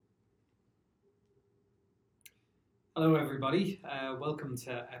Hello, everybody. Welcome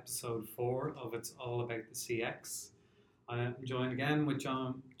to episode 4 of It's All About the CX. I'm joined again with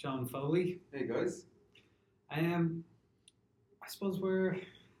John Foley. Hey guys. I suppose we're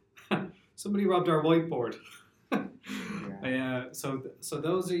somebody robbed our whiteboard. Yeah. So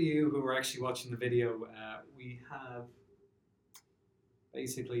those of you who are actually watching the video, we have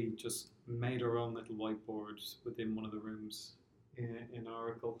basically just made our own little whiteboard within one of the rooms in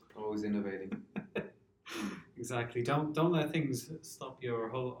Oracle. Always innovating. Exactly. Don't let things stop you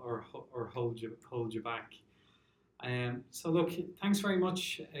or hold you back. So look, thanks very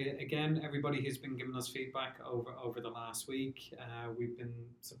much again, everybody who's been giving us feedback over the last week. We've been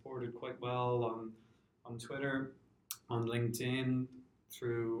supported quite well on Twitter, on LinkedIn,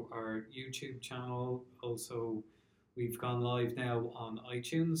 through our YouTube channel. Also, we've gone live now on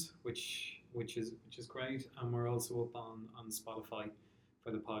iTunes, which is great, and we're also up on Spotify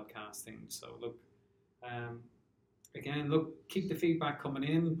for the podcasting. So look. Again, look, keep the feedback coming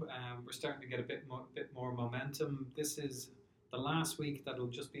in. We're starting to get a bit more momentum. This is the last week that'll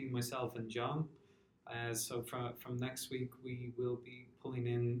just be myself and John. So from next week, we will be pulling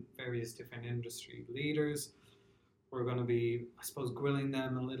in various different industry leaders. We're going to be, I suppose, grilling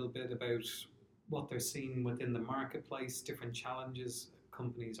them a little bit about what they're seeing within the marketplace, different challenges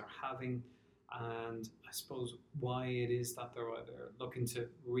companies are having, and I suppose why it is that they're either looking to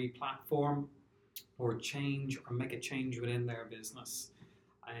re-platform or change or make a change within their business.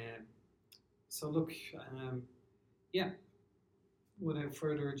 So look, yeah, without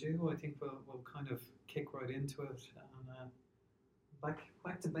further ado, I think we'll kind of kick right into it. And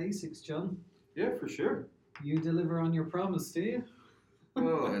back to basics, John. Yeah, for sure. You deliver on your promise, do you?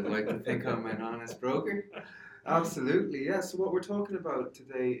 Well, I'd like to think I'm an honest broker. Absolutely, yeah. So what we're talking about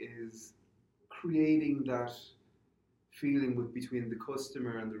today is creating that feeling between the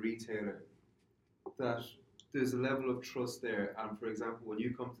customer and the retailer, that there's a level of trust there, and for example, when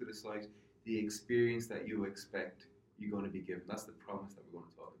you come to the site, the experience that you expect you're going to be given. That's the promise that we're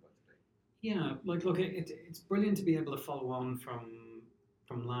going to talk about today. Yeah, like look, it's brilliant to be able to follow on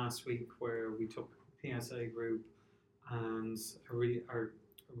from last week where we took PSA Group and Aurelia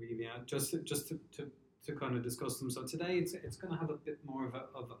just to kind of discuss them. So today it's going to have a bit more of a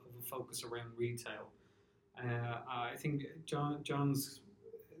focus around retail. I think John's,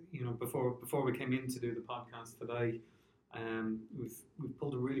 before we came in to do the podcast today, we've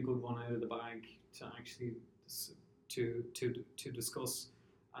pulled a really good one out of the bag to actually to discuss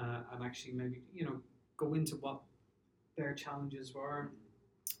and actually maybe go into what their challenges were,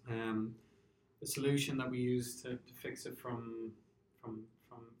 the solution that we used to fix it from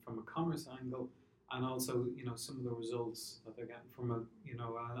a commerce angle, and also some of the results that they're getting from it.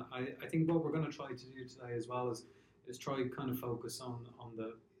 I think what we're going to try to do today as well is try kind of focus on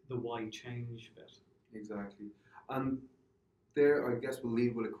the why change bit. Exactly. And there, I guess we'll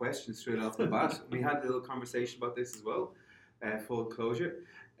lead with a question straight off the bat. We had a little conversation about this as well, full closure.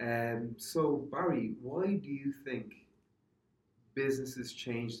 So, Barry, why do you think businesses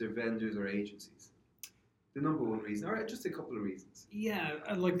change their vendors or agencies? The number one reason, or just a couple of reasons. Yeah,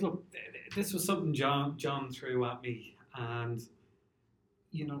 look, this was something John threw at me, and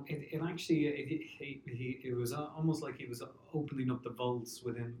it actually it was almost like he was opening up the vaults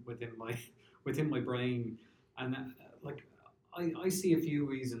within my brain, and I see a few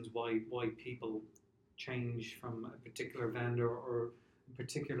reasons why people change from a particular vendor or a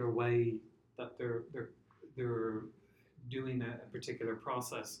particular way that they're doing a particular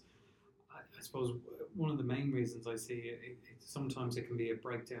process. I suppose one of the main reasons I see sometimes it can be a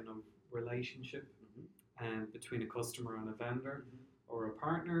breakdown of relationship between a customer and a vendor or a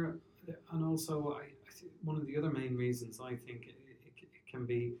partner, and also one of the other main reasons I think it can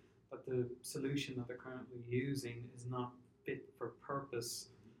be that the solution that they're currently using is not fit for purpose.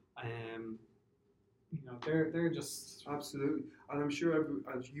 They're just absolutely, and I'm sure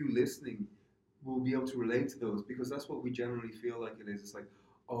as you listening will be able to relate to those, because that's what we generally feel like it is. It's like,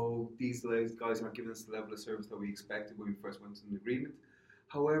 oh, these guys aren't giving us the level of service that we expected when we first went to an agreement.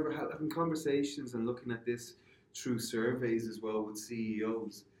 However, having conversations and looking at this through surveys as well with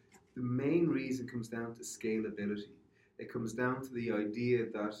CEOs, the main reason comes down to scalability. It comes down to the idea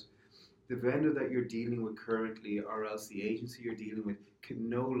that the vendor that you're dealing with currently, or else the agency you're dealing with, can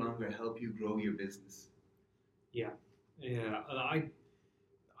no longer help you grow your business. Yeah.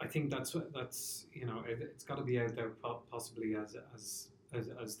 I think that's it's got to be out there possibly as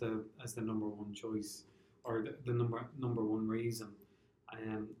the number one choice, or the number one reason.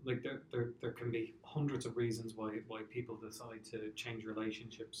 Like there can be hundreds of reasons why people decide to change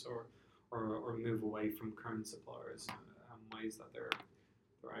relationships or move away from current suppliers and ways that they're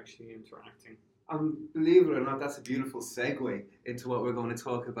actually interacting. And believe it or not, that's a beautiful segue into what we're going to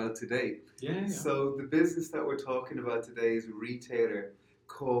talk about today. Yeah. So the business that we're talking about today is a retailer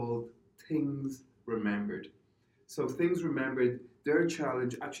called Things Remembered. So Things Remembered, their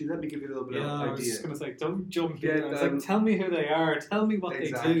challenge, actually let me give you a little bit of Yeah, idea. I was just going to say, don't jump Get, in. I was like, tell me who they are. Tell me what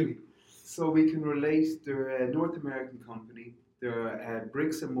they do. So we can relate, they're a North American company. They're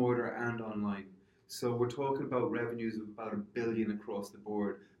bricks and mortar and online. So we're talking about revenues of about $1 billion across the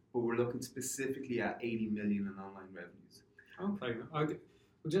board, but we're looking specifically at 80 million in online revenues. Okay, I'm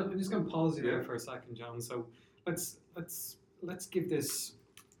just going to pause you there for a second, John. So let's give this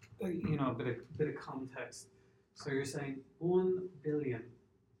a bit of context. So you're saying 1 billion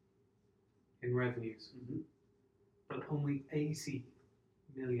in revenues, but only 80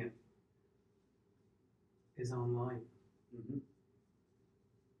 million is online.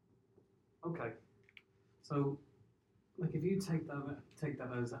 Okay, so like if you take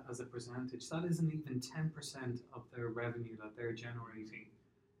that as a percentage, that isn't even 10% of their revenue that they're generating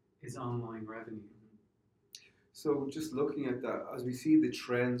is online revenue. So just looking at that, as we see the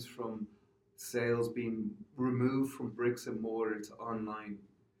trends from sales being removed from bricks and mortar to online,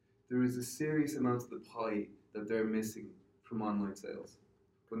 there is a serious amount of the pie that they're missing from online sales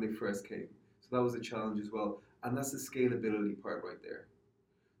when they first came. So that was a challenge as well. And that's the scalability part right there.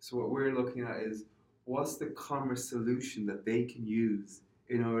 So what we're looking at is what's the commerce solution that they can use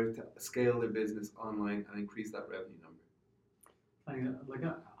in order to scale their business online and increase that revenue number.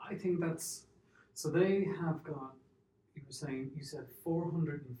 I think that's, so they have got, you said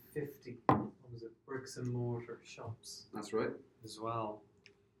 450, what was it, bricks and mortar shops. That's right. As well.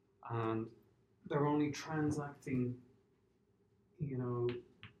 And they're only transacting,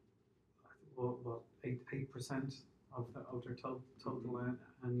 what 8% of their total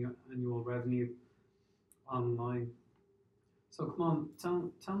annual revenue online. So come on,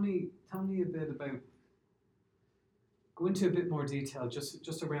 tell me a bit about. Go into a bit more detail,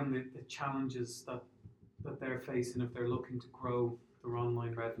 just around the challenges that they're facing if they're looking to grow their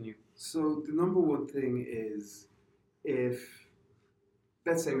online revenue. So the number one thing is, if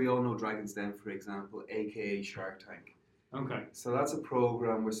let's say we all know Dragon's Den, for example, aka Shark Tank. Okay. So that's a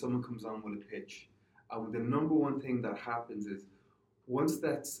program where someone comes on with a pitch. And the number one thing that happens is once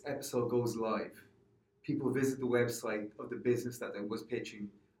that episode goes live, people visit the website of the business that they was pitching,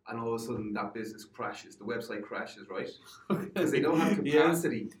 and all of a sudden that business crashes. The website crashes, right? Because they don't have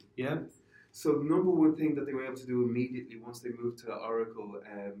capacity. Yeah. So the number one thing that they were able to do immediately once they moved to Oracle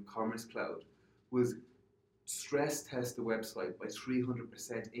Commerce Cloud was stress test the website by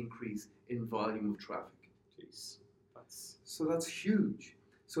 300% increase in volume of traffic. Jeez. So that's huge.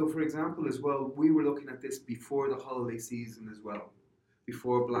 So for example as well, we were looking at this before the holiday season as well.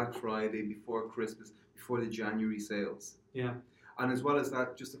 Before Black Friday, before Christmas, before the January sales. Yeah. And as well as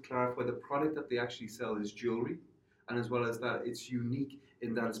that, just to clarify, the product that they actually sell is jewelry. And as well as that, it's unique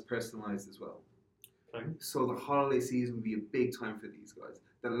in that it's personalized as well. Okay. So the holiday season will be a big time for these guys.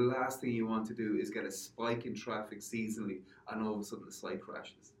 The last thing you want to do is get a spike in traffic seasonally, and all of a sudden the site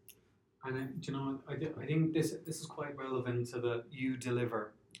crashes. And do you know, I think this is quite relevant to the you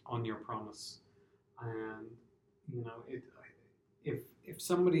deliver on your promise. And if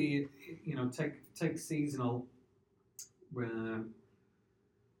somebody take seasonal, I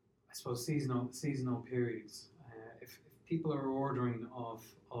suppose seasonal periods. If people are ordering of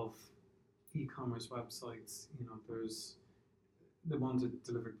e-commerce websites, there's they want it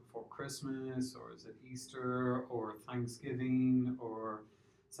delivered before Christmas, or is it Easter, or Thanksgiving, or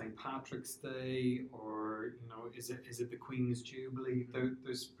St. Patrick's Day, or is it the Queen's Jubilee?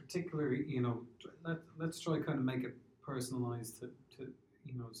 There's particular let's try kind of make it personalized to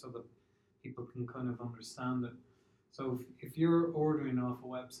so that people can kind of understand it. So if you're ordering off a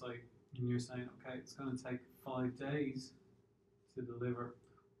website and you're saying, okay, it's going to take 5 days to deliver,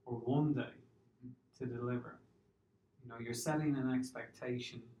 or 1 day to deliver, you're setting an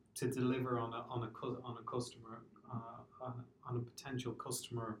expectation to deliver on a customer, on a potential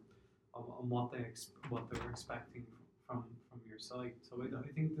customer, on what they're expecting from your site. So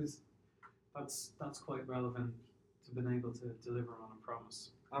I think that's quite relevant to being able to deliver on a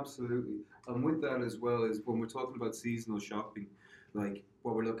promise. Absolutely. And with that as well is when we're talking about seasonal shopping, like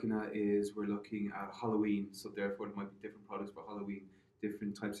what we're looking at is we're looking at Halloween. So therefore there might be different products for Halloween,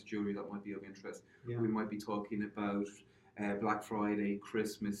 different types of jewelry that might be of interest. Yeah. We might be talking about Black Friday,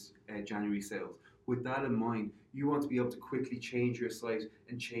 Christmas, January sales. With that in mind, you want to be able to quickly change your site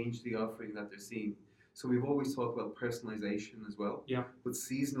and change the offering that they're seeing. So we've always talked about personalization as well. Yeah. But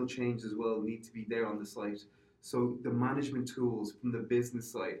seasonal change as well need to be there on the site. So the management tools from the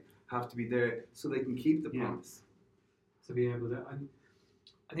business side have to be there so they can keep the promise. To be able to,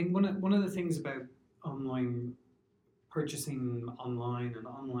 I think one of the things about online purchasing online and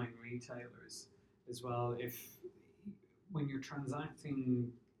online retailers as well, if when you're transacting,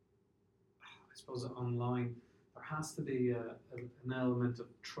 I suppose online, there has to be an element of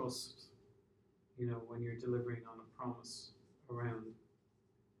trust. When you're delivering on a promise around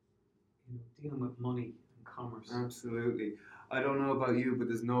dealing with money and commerce. Absolutely. I don't know about you, but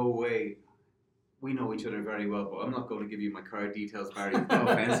there's no way. We know each other very well, but I'm not going to give you my card details, Barry. No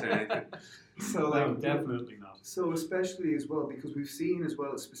offense or anything. So, no, definitely not. So, especially as well, because we've seen as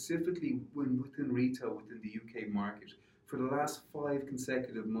well, specifically within retail, within the UK market, for the last 5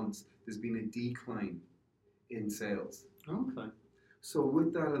 consecutive months, there's been a decline in sales. Okay. So,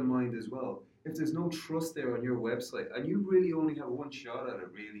 with that in mind as well, if there's no trust there on your website, and you really only have one shot at it,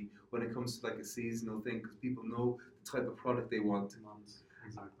 really, when it comes to like a seasonal thing, because people know the type of product they want.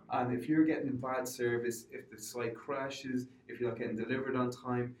 Exactly. And if you're getting bad service, if the site crashes, if you're not getting delivered on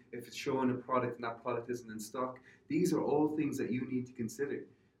time, if it's showing a product and that product isn't in stock, these are all things that you need to consider.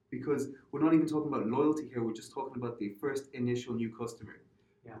 Because we're not even talking about loyalty here, we're just talking about the first initial new customer.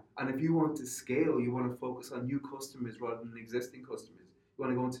 Yeah. And if you want to scale, you want to focus on new customers rather than existing customers. You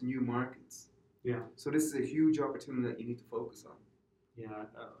want to go into new markets. Yeah. So this is a huge opportunity that you need to focus on. Yeah.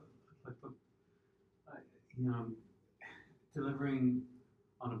 Delivering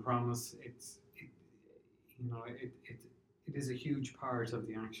on a promise, it is a huge part of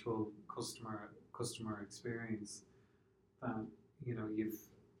the actual customer experience that you've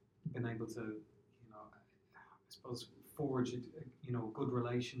been able to I suppose forge a good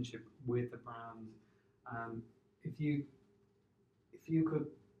relationship with the brand, and if you could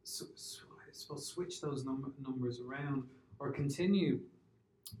I suppose switch those numbers around or continue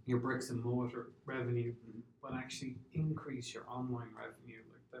your bricks and mortar revenue, but actually increase your online revenue.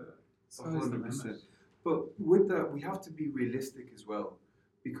 Like the sky's the limit. But with that, we have to be realistic as well,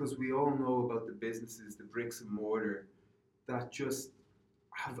 because we all know about the businesses, the bricks and mortar, that just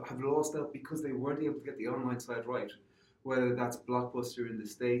have lost out because they weren't able to get the online side right. Whether that's Blockbuster in the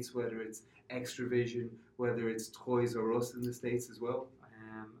States, whether it's Extravision, whether it's Toys R Us in the States as well.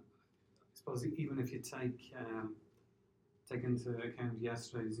 I suppose even if you take into account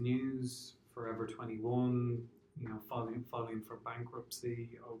yesterday's news, Forever 21, filing for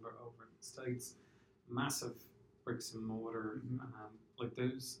bankruptcy over in the States, massive bricks and mortar. Like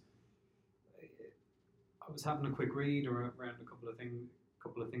those, I was having a quick read around a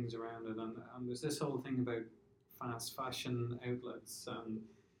couple of things around it, and there's this whole thing about fast fashion outlets and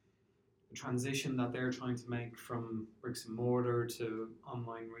the transition that they're trying to make from bricks and mortar to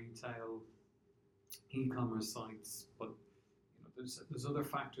online retail, e-commerce sites, but there's other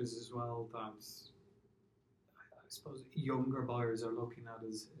factors as well that I suppose younger buyers are looking at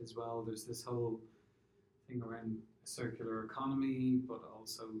as well. There's this whole thing around circular economy, but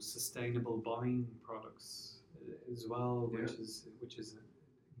also sustainable buying products as well, which is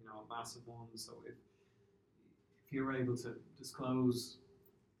a massive one. So if you're able to disclose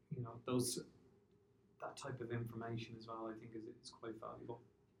that type of information as well, I think is quite valuable.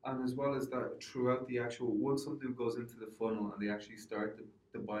 And as well as that, throughout the actual, once something goes into the funnel and they actually start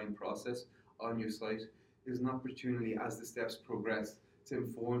the buying process on your site, is an opportunity as the steps progress to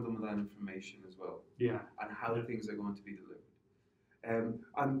inform them of that information as well. Yeah. And how things are going to be delivered.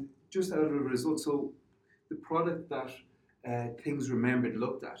 And just out of the result, so the product that Things Remembered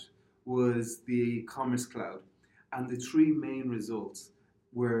looked at was the Commerce Cloud. And the 3 main results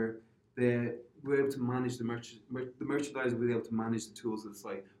were we're able to manage the merchandise, we're able to manage the tools of the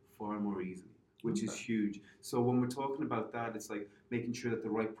site far more easily, which is huge. So when we're talking about that, it's like making sure that the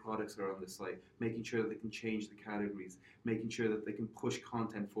right products are on the site, making sure that they can change the categories, making sure that they can push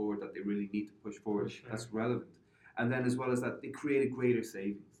content forward that they really need to push forward, that's relevant. And then as well as that, they created greater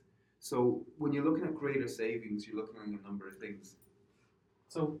savings. So when you're looking at greater savings, you're looking at a number of things.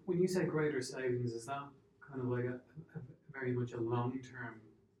 So when you say greater savings, is that kind of like a very much a long-term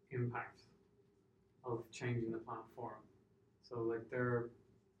impact of changing the platform? So like they're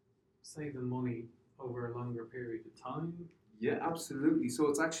saving money over a longer period of time? Yeah, absolutely. So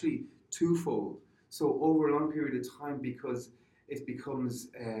it's actually twofold. So over a long period of time, because it becomes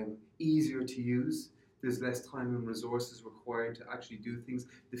easier to use, there's less time and resources required to actually do things.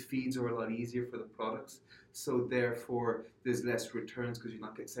 The feeds are a lot easier for the products. So therefore, there's less returns because you're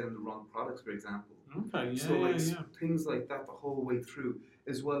not selling the wrong products, for example. Okay, Things like that the whole way through,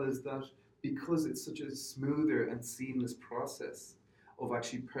 as well as that, because it's such a smoother and seamless process of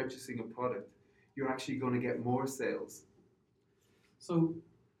actually purchasing a product, you're actually going to get more sales. So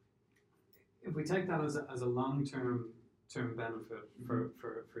if we take that as a long-term benefit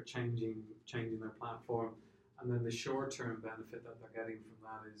for changing their platform, And then the short-term benefit that they're getting from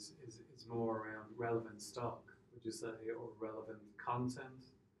that is more around relevant stock, would you say, or relevant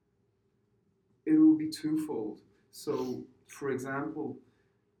content? It will be twofold. So, for example,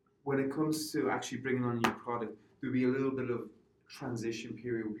 when it comes to actually bringing on a new product, there'll be a little bit of transition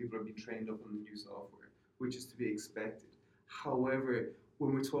period where people are being trained up on the new software, which is to be expected. However,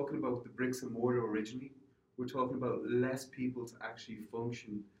 when we're talking about the bricks and mortar originally, we're talking about less people to actually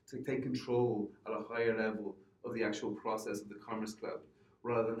function, to take control at a higher level of the actual process of the Commerce Cloud,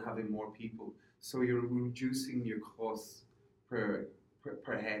 rather than having more people. So you're reducing your costs per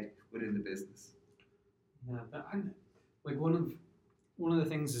head within the business. Yeah, and like one of the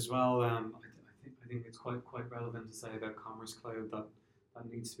things as well, I think it's quite relevant to say about Commerce Cloud that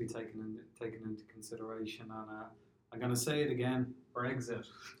needs to be taken into consideration. And I'm going to say it again: Brexit.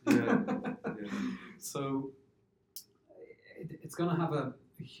 Yeah. Yeah. So it's going to have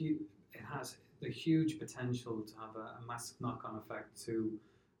it has the huge potential to have a massive knock-on effect to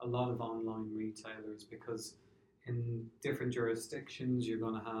a lot of online retailers, because in different jurisdictions you're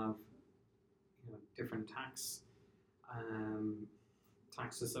going to have different tax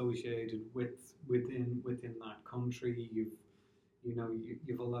associated within that country.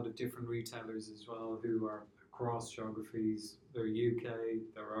 You've a lot of different retailers as well who are across geographies. They're UK,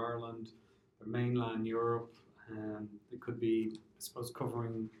 they're Ireland, they're mainland Europe, and it could be, I suppose,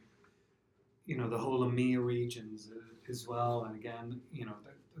 covering the whole EMEA regions as well. And again,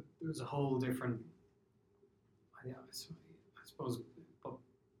 there's a whole different, I suppose, but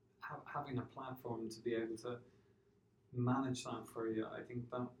having a platform to be able to manage that for you, I think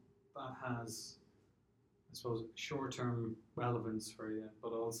that has, I suppose, short-term relevance for you,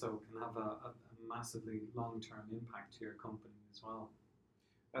 but also can have a massively long-term impact to your company as well.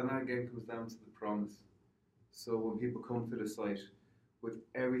 And that again comes down to the promise. So when people come to the site with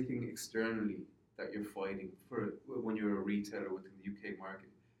everything externally that you're fighting for, when you're a retailer within the UK market,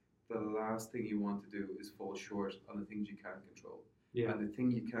 the last thing you want to do is fall short on the things you can't control. Yeah. And the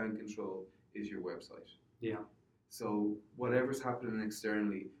thing you can control is your website. Yeah. So whatever's happening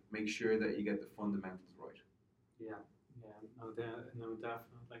externally, make sure that you get the fundamentals right. Yeah. No,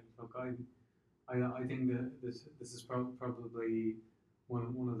 definitely. Look, I think that this is probably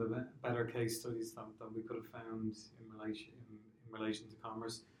one of the better case studies that we could have found in relation to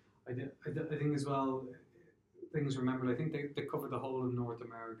commerce. I think as well, things remembered. I think they cover the whole of North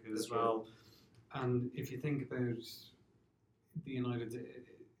America as That's well. Right. And if you think about the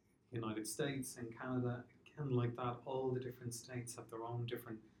United States and Canada, again, like that, all the different states have their own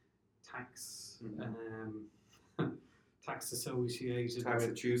different tax. Tax associated.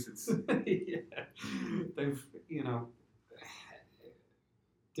 Massachusetts. Yeah, they've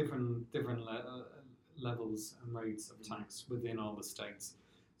different levels and rates of tax within all the states.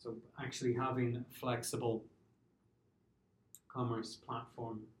 So actually having a flexible commerce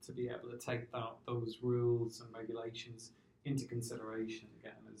platform to be able to take those rules and regulations into consideration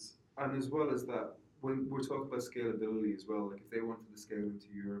again is. And as well as that, when we're talking about scalability as well, like if they wanted to scale into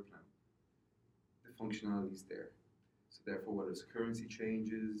Europe now, the functionality is there. So therefore, whether it's currency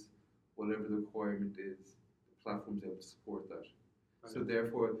changes, whatever the requirement is, the platform's able to support that. Right. So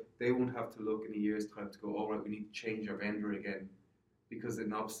therefore, they won't have to look in a year's time to go, all right, we need to change our vendor again because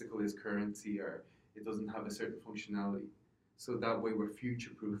an obstacle is currency or it doesn't have a certain functionality. So that way, we're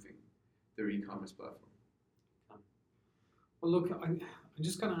future-proofing their e-commerce platform. Well, look, I'm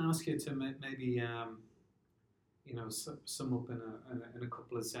just going to ask you to maybe sum up in a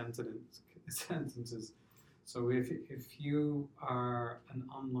couple of sentences. So if you are an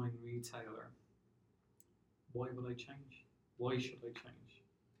online retailer, why would I change? Why should I change?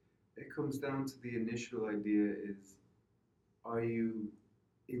 It comes down to the initial idea is, are you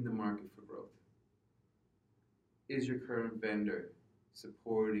in the market for growth? Is your current vendor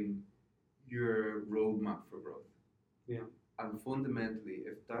supporting your roadmap for growth? Yeah. And fundamentally,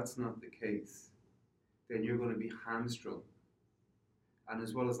 if that's not the case, then you're going to be hamstrung. And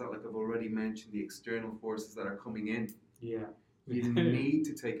as well as that, like I've already mentioned, the external forces that are coming in. Yeah. You need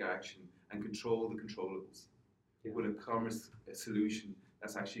to take action and control the controllables with a commerce solution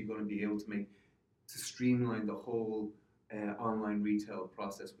that's actually going to be able to streamline the whole online retail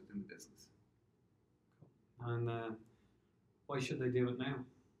process within the business. And why should they do it now?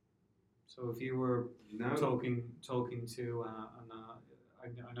 So if you were talking to, I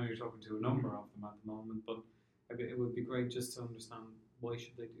know you're talking to a number of them at the moment, but it would be great just to understand why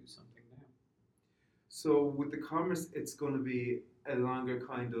should they do something now? So with the commerce, it's going to be a longer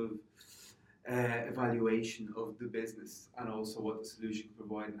kind of evaluation of the business and also what the solution can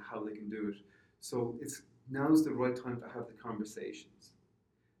provide and how they can do it. So now's the right time to have the conversations.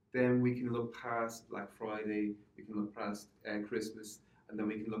 Then we can look past Black Friday, we can look past Christmas, and then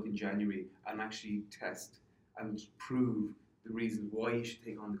we can look in January and actually test and prove the reasons why you should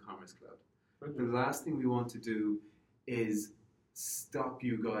take on the Commerce Cloud. The last thing we want to do is stop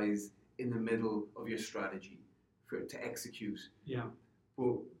you guys in the middle of your strategy to execute. Yeah.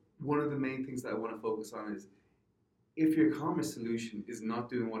 But one of the main things that I want to focus on is if your commerce solution is not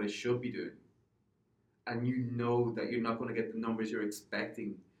doing what it should be doing, and you know that you're not going to get the numbers you're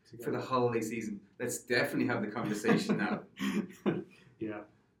expecting for the holiday season, let's definitely have the conversation now. Yeah.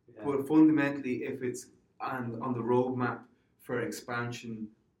 But fundamentally, if it's on the roadmap for expansion,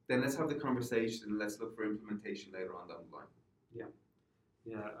 then let's have the conversation and let's look for implementation later on down the line.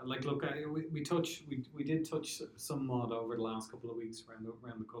 Yeah, like look, we did touch somewhat over the last couple of weeks around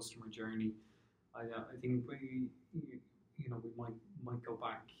the customer journey. I think we might go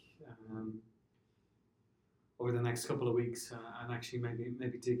back over the next couple of weeks and actually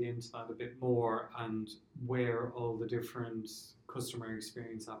maybe dig into that a bit more and where all the different customer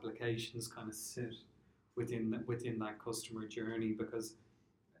experience applications kind of sit within that customer journey, because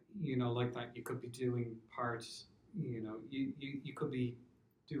like that you could be doing parts, you could be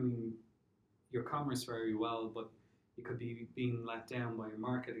doing your commerce very well, but you could be being let down by your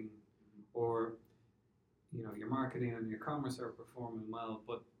marketing, or your marketing and your commerce are performing well,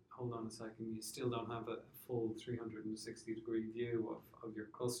 but hold on a second, you still don't have a full 360-degree view of your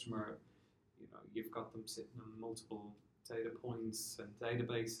customer. You've got them sitting on multiple data points and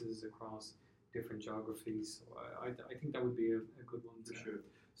databases across different geographies. So I think that would be a good one for sure.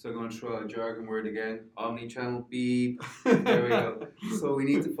 So I'm going to throw a jargon word again. Omni-channel, beep. There we go. So we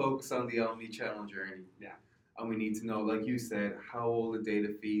need to focus on the omni-channel journey. Yeah. And we need to know, like you said, how all the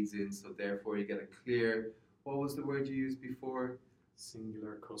data feeds in, so therefore you get a clear, what was the word you used before?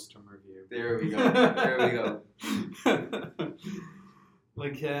 Singular customer view. There we go. There we go.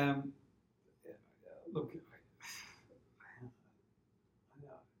 Like, look,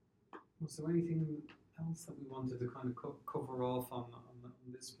 was there anything else that we wanted to kind of cover off on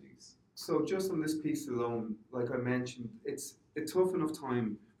this piece? So just on this piece alone, like I mentioned, it's a tough enough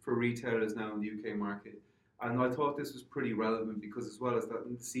time for retailers now in the UK market. And I thought this was pretty relevant because as well as that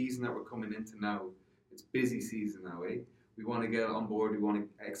in the season that we're coming into now, it's busy season now, eh? We want to get on board, we want to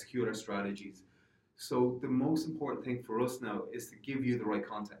execute our strategies. So the most important thing for us now is to give you the right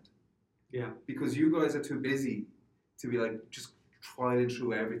content. Yeah. Because you guys are too busy to be like just trialing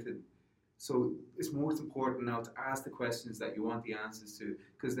through everything. So it's most important now to ask the questions that you want the answers to,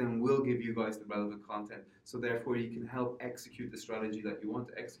 because then we'll give you guys the relevant content. So therefore you can help execute the strategy that you want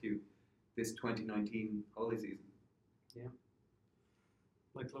to execute this 2019 holiday season. Yeah.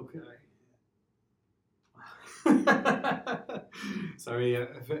 Like, look, sorry,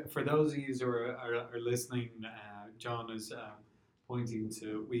 for those of you who are listening, John is pointing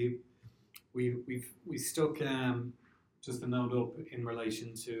to we stuck just a note up in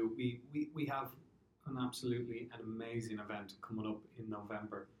relation to we have an amazing event coming up in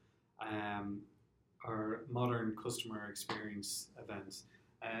November, our modern customer experience event.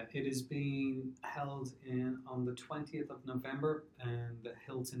 It is being held on the 20th of November in the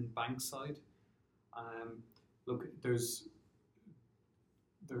Hilton Bankside. Look, there is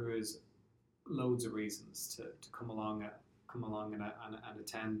loads of reasons to come along and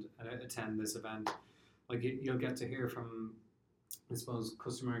attend this event. Like you'll get to hear from, I suppose,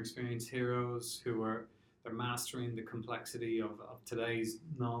 customer experience heroes they're mastering the complexity of today's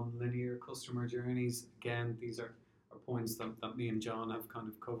non-linear customer journeys. Again, these are points that me and John have kind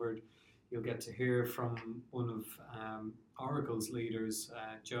of covered. You'll get to hear from one of Oracle's leaders,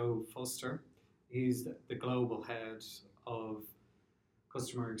 Joe Fuster. He's the global head of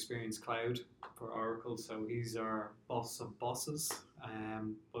Customer Experience Cloud for Oracle, so he's our boss of bosses.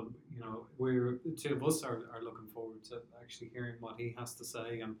 But the two of us are looking forward to actually hearing what he has to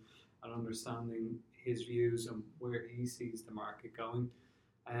say and understanding his views and where he sees the market going.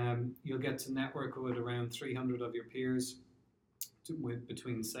 You'll get to network with around 300 of your peers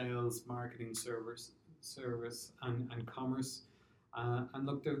between sales, marketing, service and commerce. And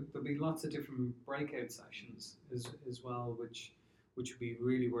look, there'll be lots of different breakout sessions as well, which would be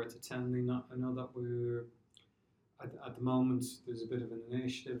really worth attending. I know that we're at the moment there's a bit of an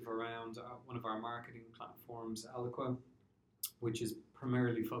initiative around one of our marketing platforms, Eloqua, which is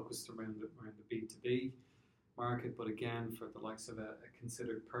primarily focused around the B2B market, but again, for the likes of a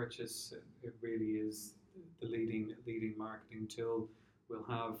considered purchase, it really is the leading marketing tool. We'll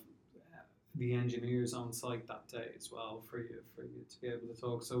have the engineers on site that day as well for you to be able to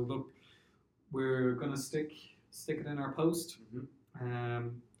talk. So look, we're going to stick it in our post. Mm-hmm.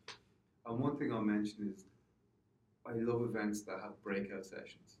 And one thing I'll mention is I love events that have breakout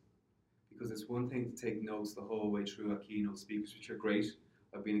sessions. because it's one thing to take notes the whole way through at keynote speakers, which are great.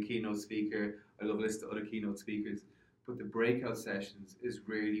 I've been a keynote speaker. I love listening to other keynote speakers. But the breakout sessions is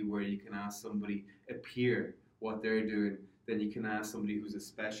really where you can ask somebody, a peer, what they're doing. Then you can ask somebody who's a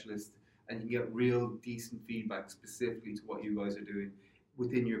specialist, and you can get real decent feedback specifically to what you guys are doing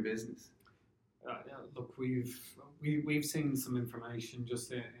within your business. Yeah, look, we've seen some information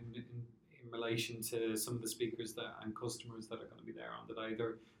just in relation to some of the speakers and customers that are going to be there on the day.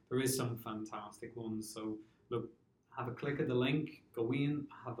 There is some fantastic ones. So look, have a click at the link, go in,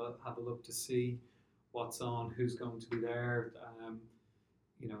 have a look to see what's on, who's going to be there.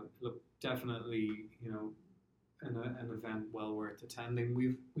 Look, definitely, an event well worth attending.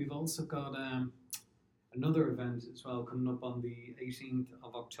 We've also got another event as well coming up on the 18th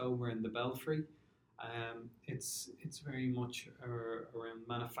of October in the Belfry. It's very much around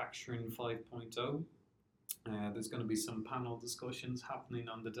manufacturing 5.0. There's going to be some panel discussions happening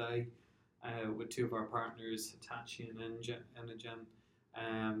on the day with two of our partners, Hitachi and Enogen.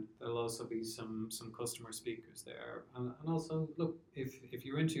 There'll also be some customer speakers there, and also look, if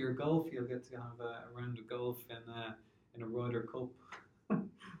you're into your golf, you'll get to have a round of golf in a Ryder Cup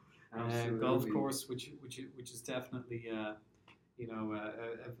golf course, which is definitely a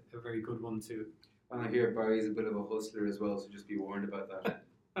very good one too. And I hear Barry's a bit of a hustler as well, so just be warned about that.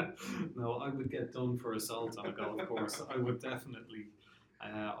 No, I would get done for assault on a golf course. I would definitely.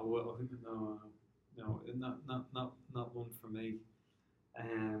 No, not one for me.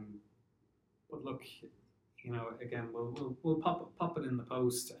 But look, again, we'll pop it in the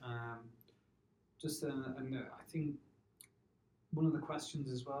post. And I think one of the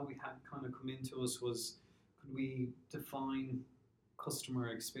questions as well we had kind of come into us was, could we define customer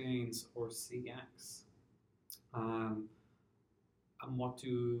experience or CX? And what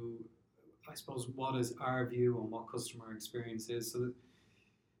is our view on what customer experience is? So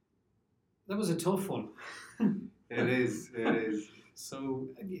that was a tough one. It is. So,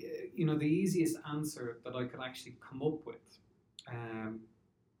 the easiest answer that I could actually come up with,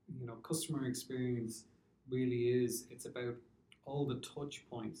 customer experience really it's about all the touch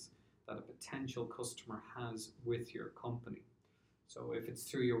points that a potential customer has with your company. So if it's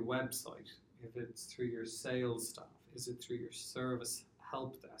through your website, if it's through your sales staff, is it through your service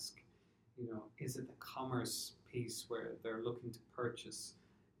help desk? Is it the commerce piece where they're looking to purchase?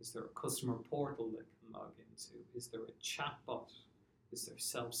 Is there a customer portal they can log into? Is there a chatbot? Is there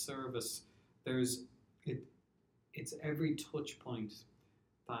self-service? It's every touch point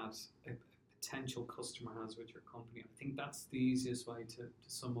that a potential customer has with your company. I think that's the easiest way to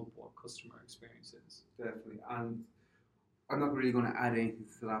sum up what customer experience is. Definitely. And I'm not really going to add anything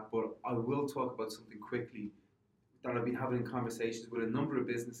to that, but I will talk about something quickly that I've been having conversations with a number of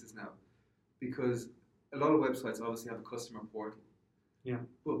businesses now, because a lot of websites obviously have a customer portal. Yeah.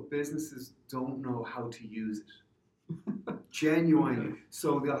 But businesses don't know how to use it. Genuinely.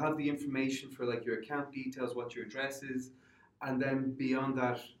 So they'll have the information for like your account details, what your address is, and then beyond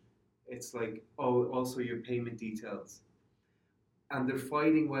that, it's like, also your payment details. And they're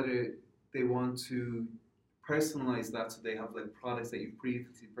fighting whether they want to personalize that so they have like products that you've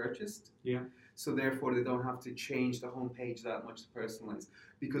previously purchased. Yeah. So therefore they don't have to change the homepage that much to personalize.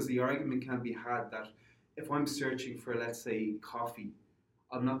 Because the argument can be had that if I'm searching for, let's say, coffee,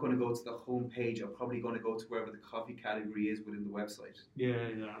 I'm not going to go to the homepage. I'm probably going to go to wherever the coffee category is within the website.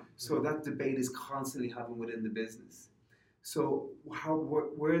 Yeah. So that debate is constantly happening within the business. So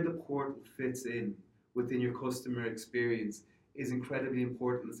where the portal fits in within your customer experience is incredibly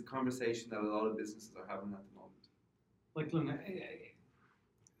important. It's a conversation that a lot of businesses are having at the moment. Like, look,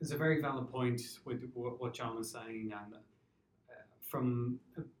 it's a very valid point with what John is saying, and from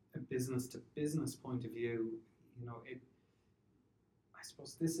a business to business point of view, I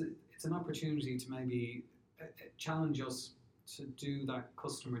suppose it's an opportunity to maybe challenge us to do that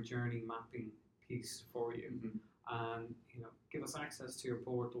customer journey mapping piece for you, and give us access to your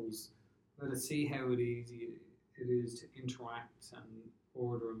portals. Let us see how easy it is to interact and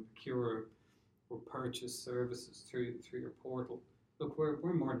order and procure or purchase services through your portal. Look,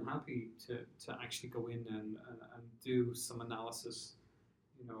 we're more than happy to actually go in and do some analysis,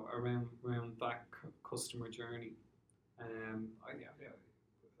 around that customer journey.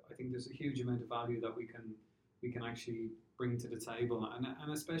 I think there's a huge amount of value that we can actually bring to the table,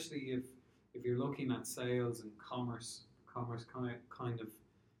 and especially if you're looking at sales and commerce kind of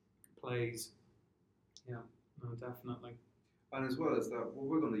plays. Yeah, no, definitely. And as well as that, what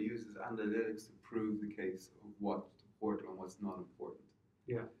we're going to use is analytics to prove the case of what's important and what's not important.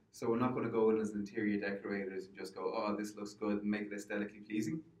 Yeah. So we're not going to go in as interior decorators and just go, oh, this looks good, and make it aesthetically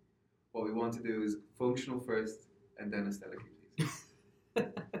pleasing. What we want to do is functional first and then aesthetically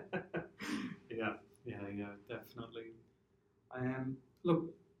pleasing.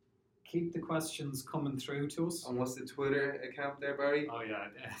 Look, keep the questions coming through to us. And what's the Twitter account there, Barry? Oh yeah,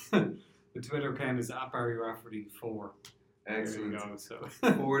 the Twitter account is @BarryRafferty4. Excellent. There you go. So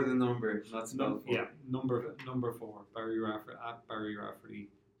For the number, not spelled for. Yeah, number 4. @BarryRafferty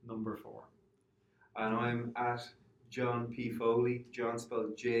number 4. And I'm at John P. Foley. John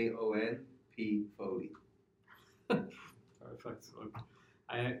spelled Jon P. Foley. Perfect. Look,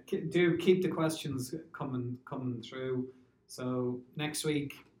 do keep the questions coming through. So next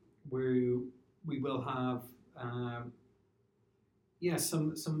week we will have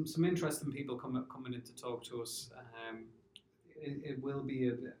some interesting people coming in to talk to us. It will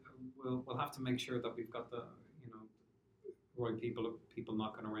be we'll have to make sure that we've got the right people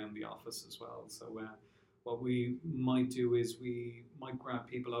knocking around the office as well. So what we might do is we might grab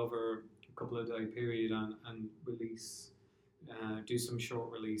people over a couple of day period and release, do some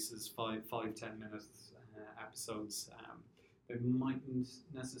short releases, 5-10 minutes episodes. They mightn't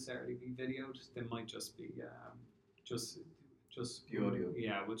necessarily be videoed. They might just be just the audio.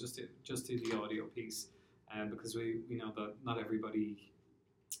 Yeah, we'll just do the audio piece, because we know that not everybody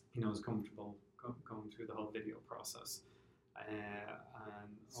is comfortable going through the whole video process.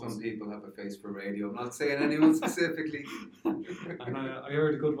 And some people have a face for radio. I'm not saying anyone specifically. And I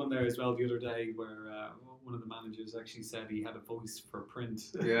heard a good one there as well the other day where one of the managers actually said he had a voice for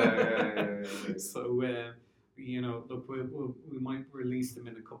print. Yeah. So look, we might release them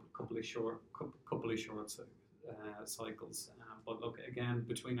in a couple of short cycles. But look, again,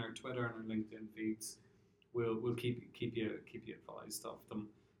 between our Twitter and our LinkedIn feeds, we'll keep you advised of them.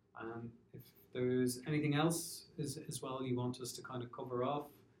 And if there's anything else as well you want us to kind of cover off,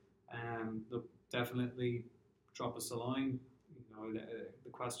 look, definitely drop us a line.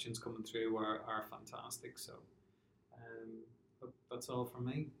 The questions coming through are fantastic. So look, that's all from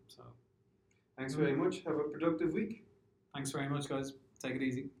me. So thanks very much. Have a productive week. Thanks very much, guys. Take it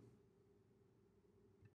easy.